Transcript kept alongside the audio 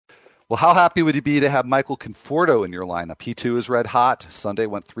Well, how happy would you be to have Michael Conforto in your lineup? He too is red hot. Sunday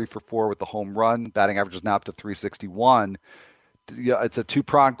went 3 for 4 with the home run. Batting average is now up to 361. Yeah, it's a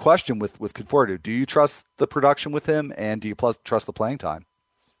two-pronged question with Conforto. Do you trust the production with him, and do you trust the playing time?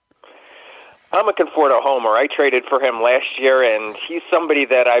 I'm a Conforto homer. I traded for him last year, and he's somebody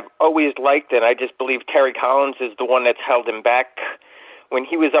that I've always liked, and I just believe Terry Collins is the one that's held him back. When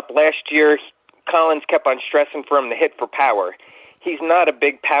he was up last year, Collins kept on stressing for him to hit for power. He's not a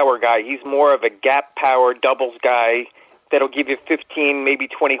big power guy. He's more of a gap power doubles guy that'll give you 15, maybe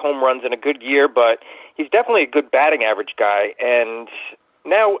 20 home runs in a good year, but he's definitely a good batting average guy. And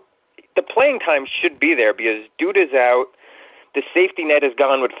now the playing time should be there because Duda's out. The safety net is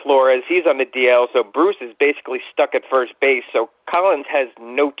gone with Flores. He's on the DL, so Bruce is basically stuck at first base. So Collins has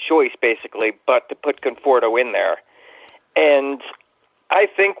no choice, basically, but to put Conforto in there. And I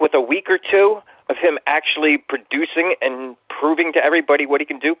think with a week or two of him actually producing and proving to everybody what he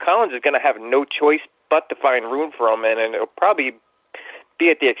can do, Collins is going to have no choice but to find room for him, and it'll probably be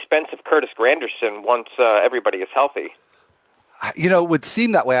at the expense of Curtis Granderson once everybody is healthy. You know, it would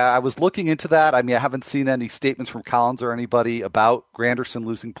seem that way. I was looking into that. I mean, I haven't seen any statements from Collins or anybody about Granderson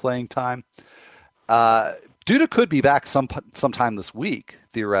losing playing time. Duda could be back sometime this week,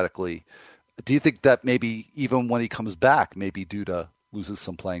 theoretically. Do you think that maybe even when he comes back, maybe Duda loses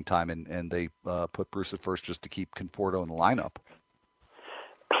some playing time and they put Bruce at first just to keep Conforto in the lineup?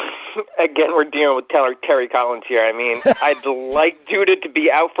 Again, we're dealing with Terry Collins here. I mean, I'd like Duda to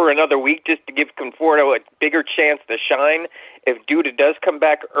be out for another week just to give Conforto a bigger chance to shine. If Duda does come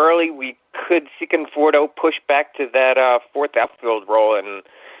back early, we could see Conforto push back to that fourth outfield role, and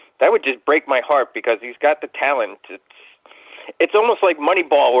that would just break my heart because he's got the talent. It's almost like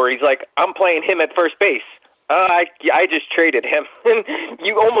Moneyball where he's like, I'm playing him at first base. I just traded him.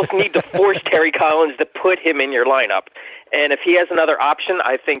 You almost need to force Terry Collins to put him in your lineup. And if he has another option,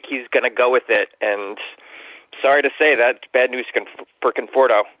 I think he's going to go with it. And sorry to say, that's bad news for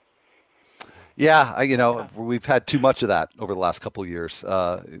Conforto. Yeah, we've had too much of that over the last couple of years.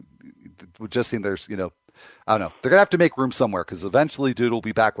 We just seen there's, I don't know. They're going to have to make room somewhere because eventually Dude will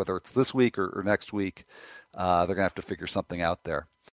be back, whether it's this week or next week. They're going to have to figure something out there.